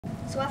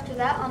So after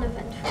that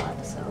uneventful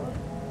episode.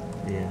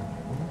 Yeah.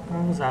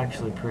 That was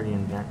actually pretty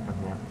eventful.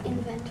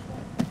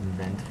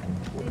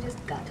 We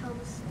just got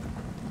Thomas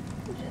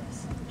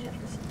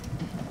Jefferson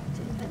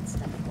to invent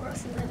stuff for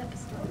us in that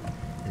episode.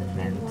 If you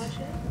didn't watch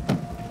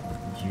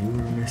it. You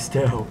missed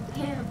out.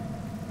 Yeah.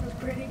 It was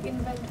pretty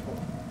eventful.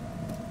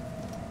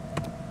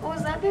 Oh,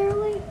 was that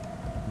barely?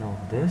 No,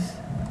 this?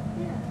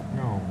 Yeah.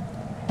 No.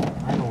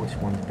 I know which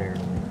one's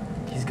barely.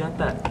 He's got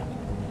that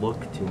look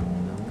to him, you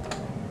know?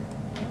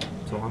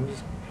 So I'm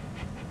just...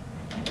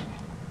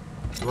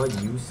 Do I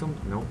use some?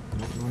 No.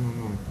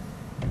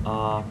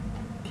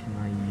 Can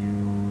I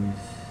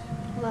use...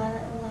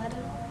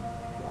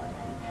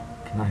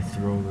 Can I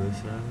throw this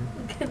at it?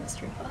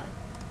 Chemistry pot.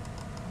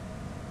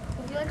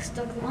 If you like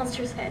stuck the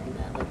monster's head in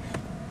that, like...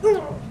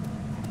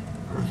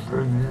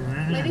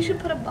 Maybe you should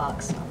put a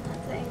box on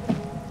that thing.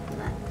 On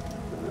that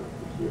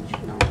huge...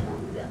 No,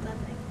 that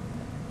thing.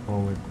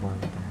 Oh, it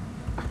like that.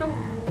 I don't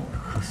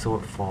know. So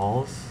it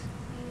falls?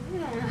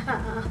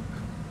 Yeah.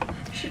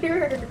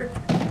 Sure.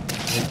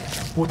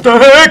 What the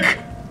heck?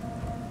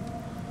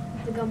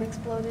 The gum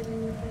exploded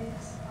in your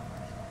face.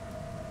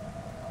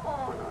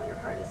 Oh no, your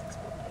heart is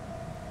exploding.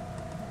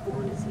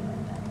 What is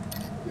even better?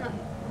 No.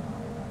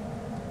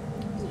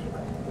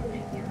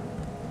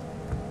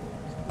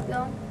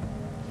 Gum?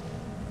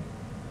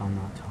 I'm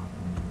not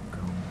talking about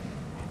gum.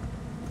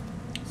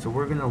 So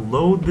we're gonna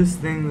load this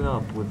thing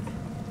up with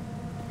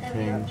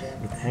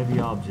heavy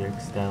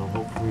objects that'll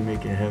hopefully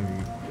make it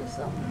heavy.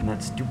 And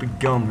that stupid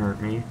gum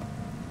hurt me.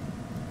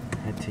 I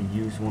had to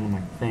use one of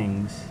my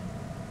things.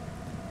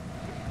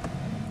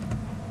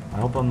 I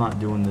hope I'm not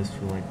doing this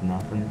for like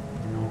nothing,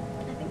 you know?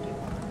 I think you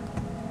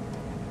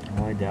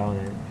are. Oh, I doubt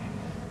it.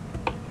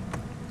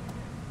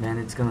 Man,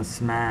 it's gonna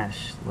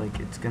smash. Like,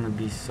 it's gonna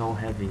be so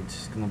heavy, it's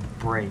just gonna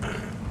break.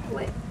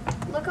 Wait,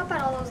 look up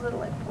at all those little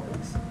like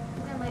pores.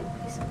 There might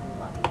be something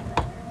lucky in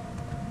there.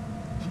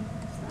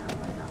 It's that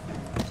one, nothing.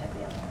 Check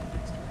the other one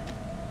next to it.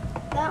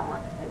 That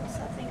one. Wait, what's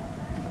that thing up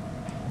there?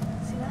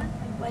 See that?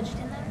 Like wedged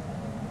in there?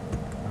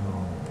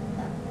 Oh.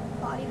 That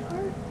body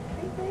part, I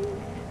think.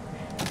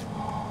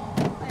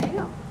 There you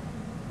go.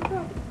 Good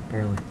job.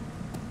 Barely.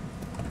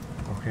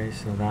 Okay,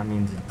 so that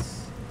means it's...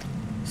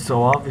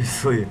 So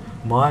obviously,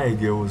 my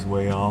idea was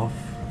way off.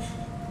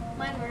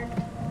 Mine worked.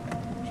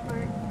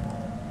 Smart.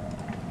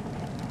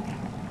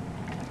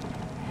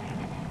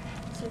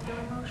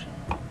 Circular motion.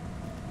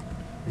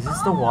 Is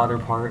this the water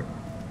part?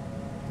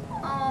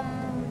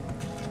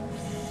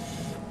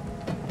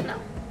 No.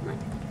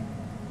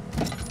 I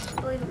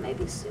believe it may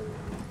be soon.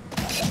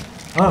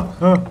 Oh!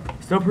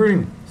 Stop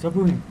hurting me! Stop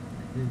hurting me!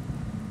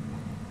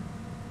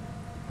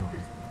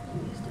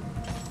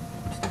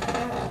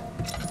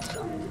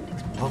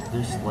 Oh,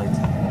 there's lights.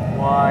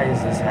 Why is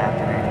this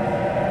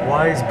happening?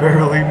 Why is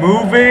barely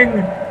moving?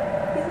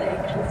 He's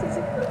anxious. He's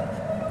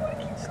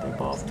like, Step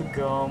off the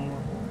gum.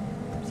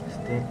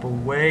 Step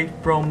away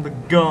from the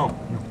gum.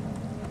 No.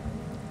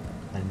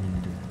 I didn't mean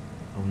to do that.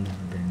 I will never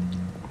abandon you.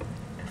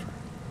 Ever.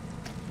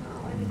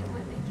 oh, I think it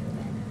might make you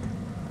abandon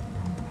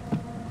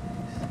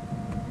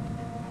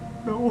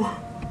No.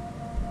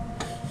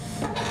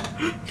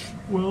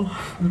 Well,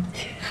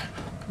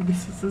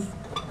 this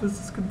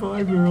is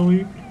goodbye,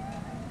 barely. it.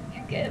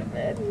 You get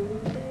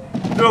abandoned.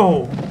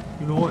 No!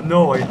 You know what?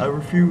 No, I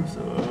refuse.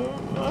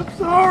 I'm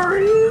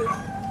sorry!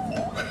 How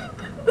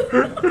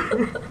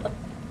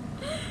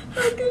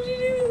could you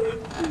do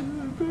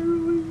that?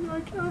 Barely. I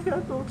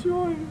had no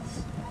choice.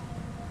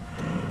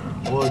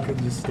 Well, I could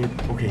just stay.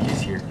 Okay,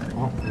 he's here.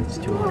 Oh, let's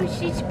do Oh, it.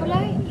 she's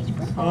polite.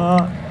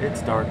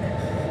 It's dark.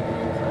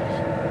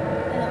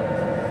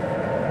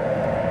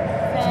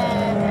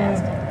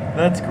 Fantastic.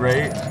 That's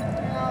great.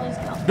 No, he's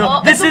gone. No,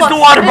 Oh, this it's is the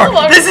water It's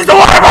part! This is the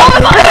water part!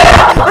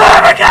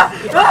 Oh my god!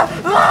 The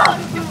water part.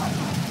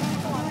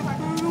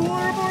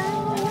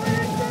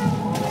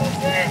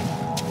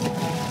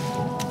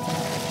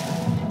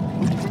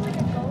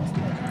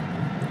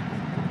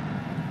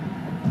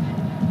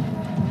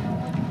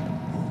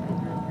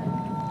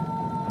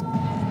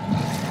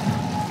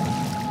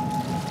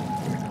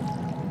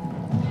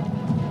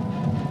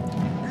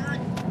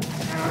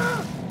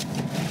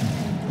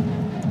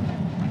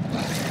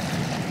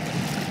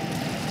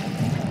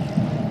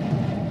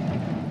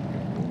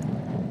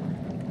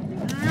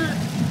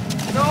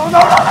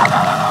 No!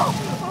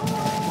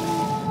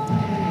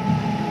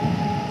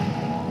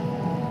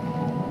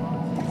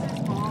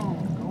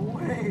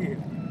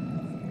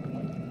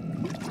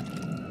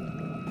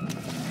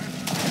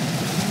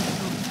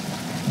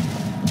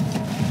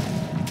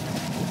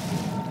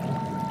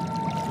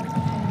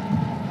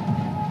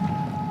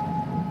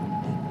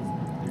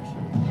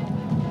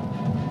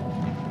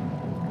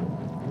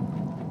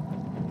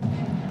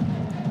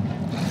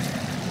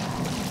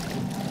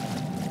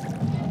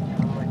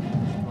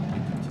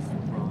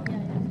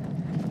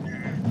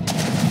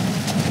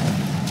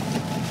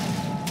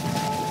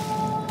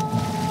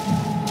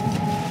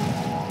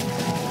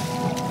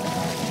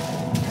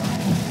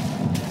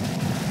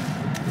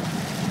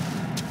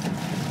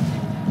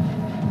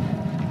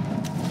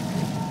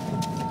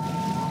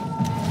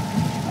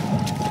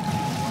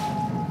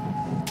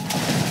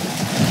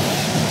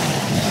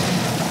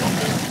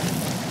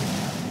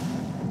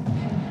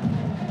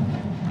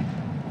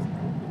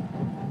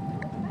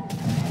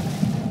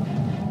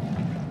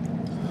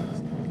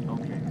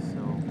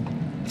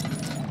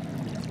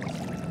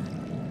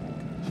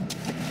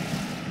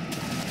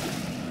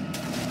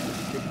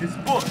 this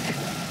book.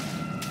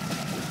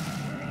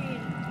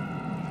 Read.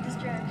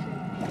 Distraction.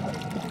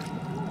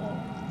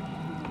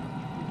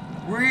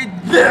 Read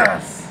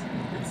this!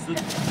 It's a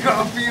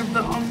copy of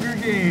the Hunger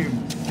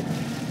Games.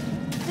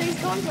 So he's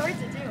going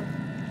towards it too.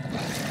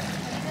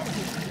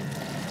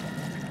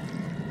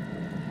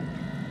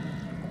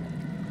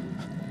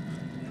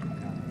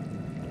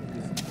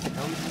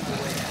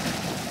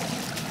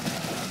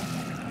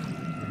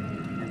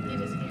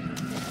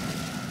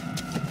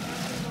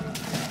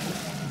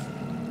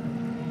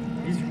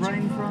 He's right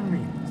in front of me.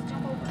 Just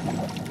jump over.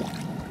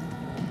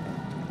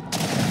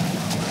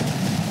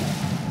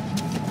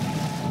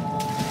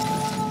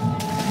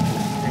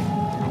 Hey,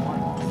 you know what?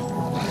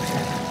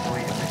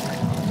 Wait a second.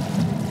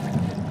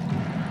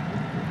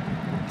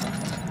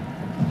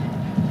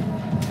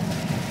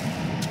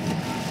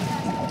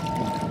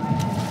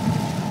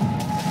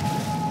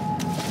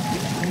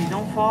 Hey,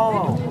 don't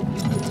follow.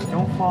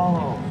 Don't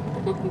follow.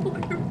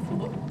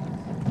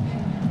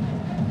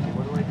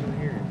 What do I do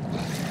here?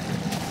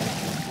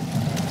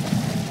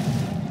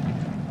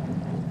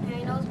 Yeah,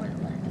 he knows where to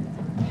land.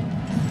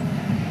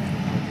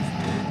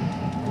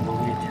 Will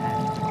we attack?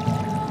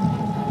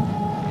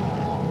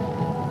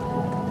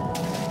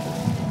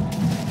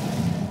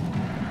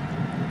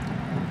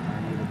 I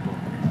need a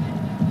book.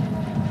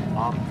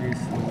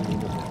 Obviously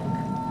need a book.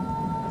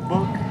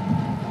 Book.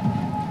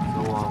 So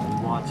we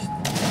watched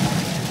the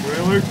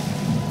trailer.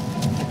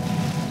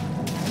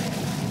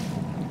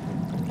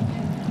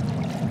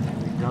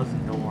 He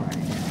doesn't know where I am.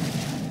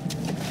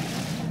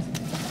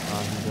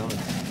 He does.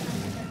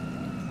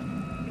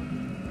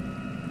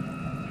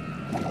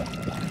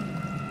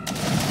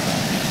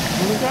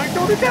 Don't attack,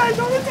 don't attack,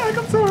 don't attack!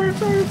 I'm sorry, I'm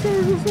sorry, I'm sorry,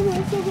 I'm sorry,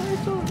 I'm sorry, I'm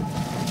sorry.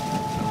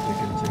 Sounds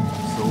like I'm taking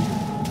sober.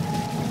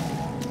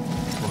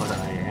 But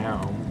I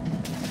am.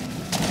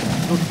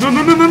 No,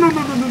 no, no, no, no, no,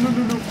 no, no, no, no,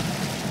 no, no. You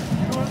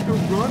don't have to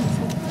run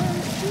so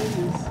fast,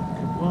 Jesus.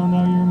 Well,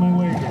 now you're in my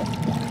way again.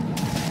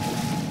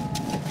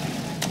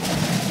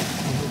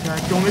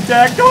 Don't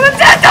attack, don't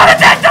attack, don't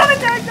attack, don't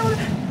attack, don't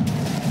attack!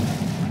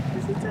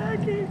 He's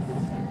attacking.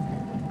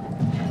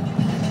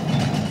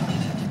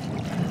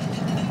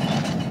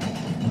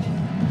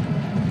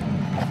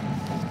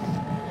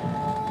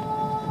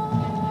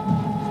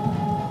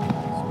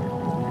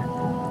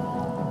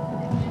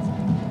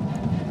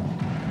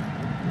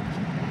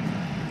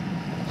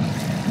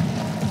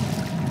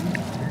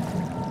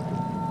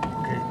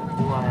 Okay,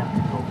 do I have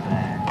to go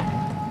back?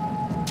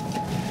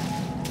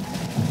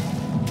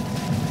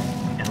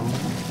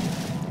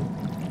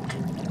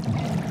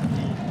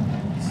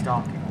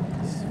 Stalking.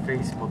 This is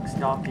Facebook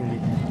stalking me.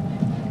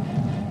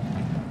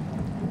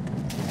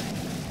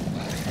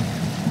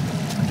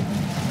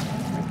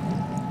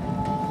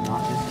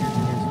 Not just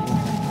using his phone.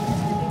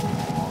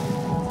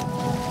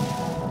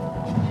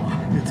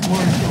 It's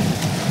Marshall.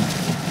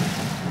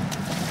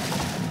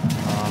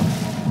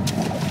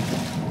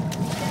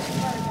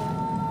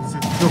 Is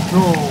it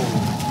no?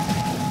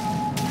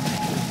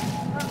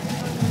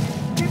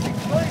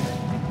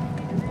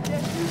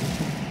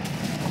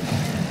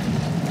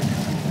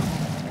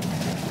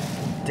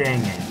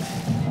 Dang it.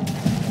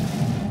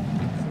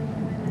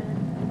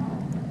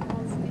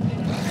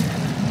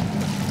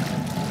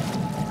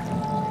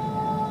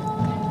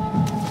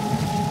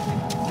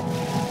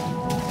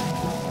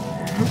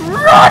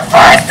 Run,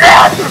 first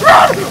down!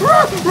 Run,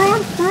 run,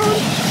 run, run!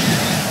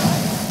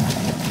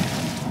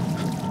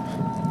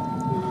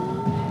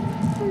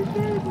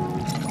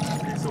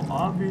 Okay, so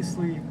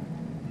obviously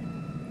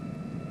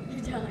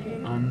You're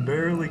dying. I'm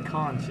barely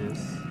conscious.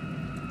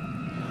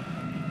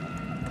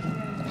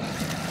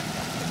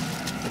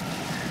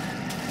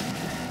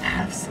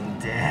 Have some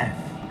death.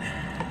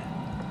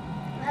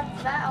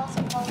 That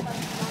also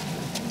qualifies for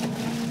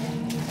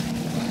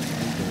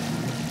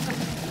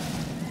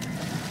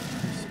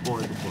You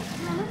spoiled the book.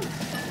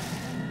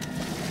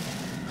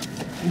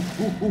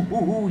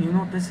 Ooh, you know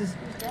what this is?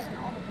 He's dead in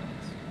all the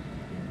books.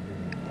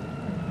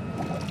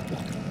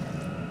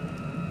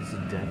 This is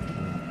death.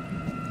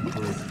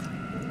 Proof.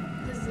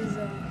 This is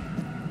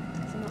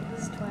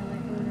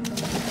Twilight.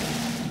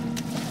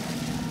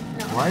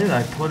 No. Why did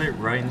I put it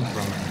right in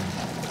front of me?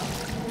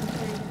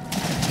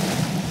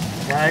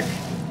 Zach,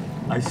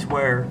 I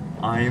swear,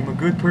 I am a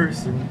good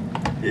person.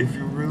 If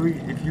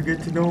you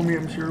get to know me,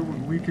 I'm sure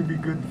we could be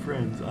good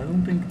friends. I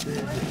don't think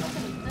that...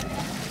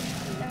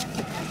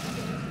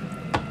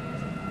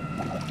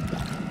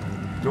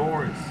 The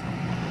door is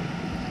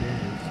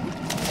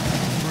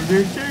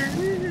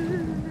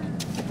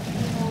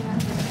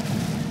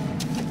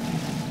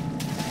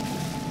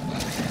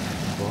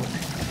book.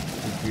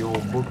 With the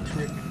old book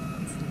trick.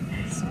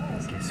 Hey,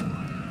 guess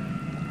what?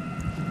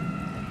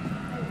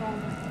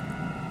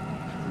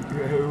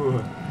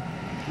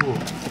 Cool.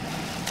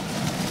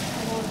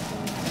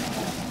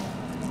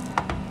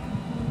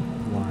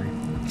 Why?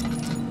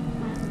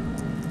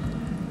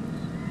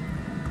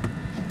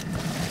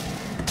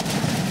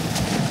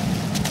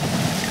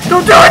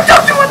 Don't do it!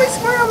 Don't do it! I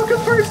swear I'm a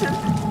good person!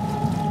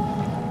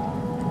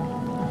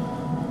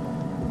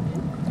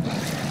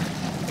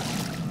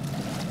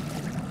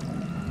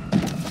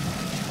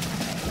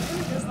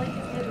 Just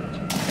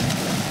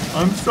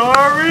I'm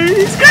sorry.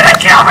 He's gonna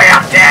kill me.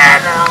 I'm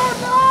dead.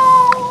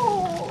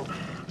 Oh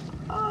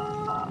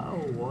no.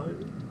 What?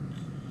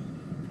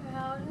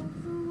 Out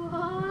of the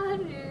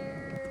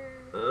water.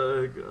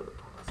 I gotta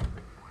pause it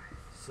anyway.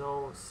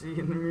 So, see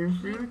you in the near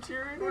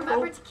future.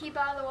 Remember to keep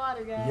out of the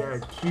water, guys. Yeah,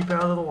 keep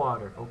out of the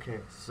water. Okay,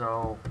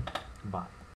 so, bye.